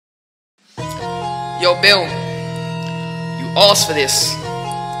Yo, Bill, you asked for this.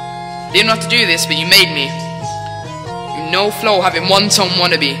 Didn't have to do this, but you made me. You know flow, having one tone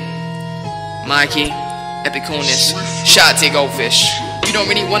wannabe. Mikey, epic coolness. Shout out to your goldfish. You don't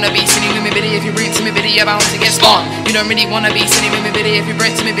really wanna be sitting with me, biddy. If you bring to me, biddy, you're bound to get spun. You don't really wanna be sitting with me, biddy. If you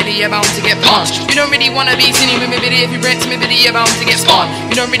bring to me, biddy, you're bound to get punched. You don't really wanna be sitting with me, biddy. If you bring to me, biddy, you're bound to get spun.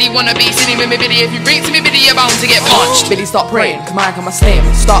 You don't really wanna be sitting with me, biddy. If you bring to me, biddy, you're bound to get punched. Billy, stop praying, come on, come on, slam.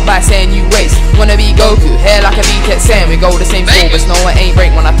 Start by saying you waste. Wanna be Goku, hair like a VTech Sam. We go the same forwards, no I ain't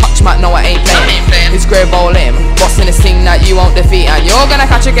break. When I touch Mac, no I ain't playing. It's grey bowl aim, bossing this thing that you won't defeat. And you're gonna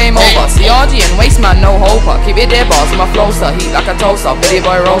catch a game over. CRGN waste man, no hoper. Keep it there bars, my flow sir, heat like a toaster. Billy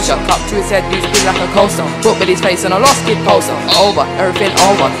boy roaster, cup to his head, dude spin like a coaster. Put Billy's face on a lost kid poster. Over, everything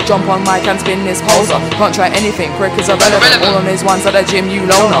over. Jump on mic and spin this poser. Can't try anything, quick is irrelevant. All on his ones at the gym, you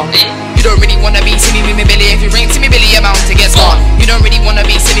loner. You don't really wanna be silly with me, Billy. If you ring to me, Billy, you're bound to get spun. You don't really wanna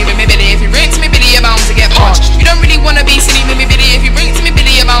be silly with me, Billy. If you ring to me, Billy, you're bound to get punched. You don't really wanna be silly with me, Billy. If you ring to me,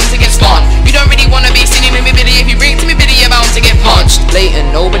 Billy, you're bound to get spun. You don't really wanna be silly with me, Billy. If you ring to me, Billy, you're bound to get punched. Blatant,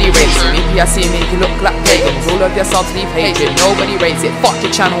 nobody rates it. Maybe I see make you look like pagans. All of your subs leave hatred, nobody rates it. Fuck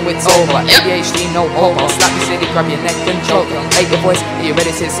your channel, it's over. ADHD, no over. Slap you silly, grab your neck and choke. Take your voice, are you ready?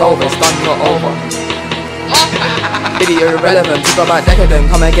 It's over. It's done, you're over. Billy, you're irrelevant, talk about decadent.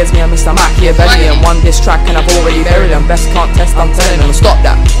 Come against me and Mr. Machiavellian. One diss track and I've already buried them. Best can't test, I'm telling them, stop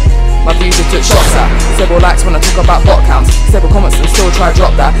that. My views you took shots at. Several likes when I talk about bot counts. Several comments and still try to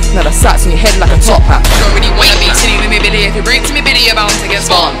drop that. Now the sats in your head like a top hat. You don't really wanna be silly with me, Billy. If you bring to me, Billy, you're bound to get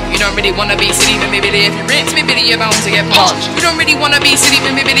spun. You don't really wanna be silly with me, Billy. If you bring to me, Billy, you're bound to get punched. You don't really wanna be silly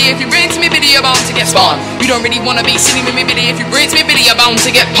with me, Billy. If you bring to me, Billy, you're bound to get spun. You don't really wanna be silly with me, Billy. If you bring to me, Billy, you're bound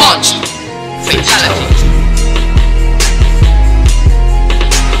to get punched. Fatality.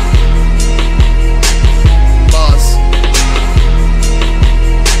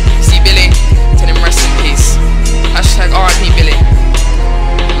 RIP Billy.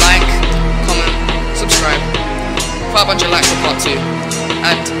 Like, comment, subscribe. 500 likes for part 2.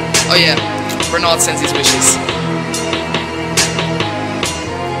 And, oh yeah, Bernard sends his wishes.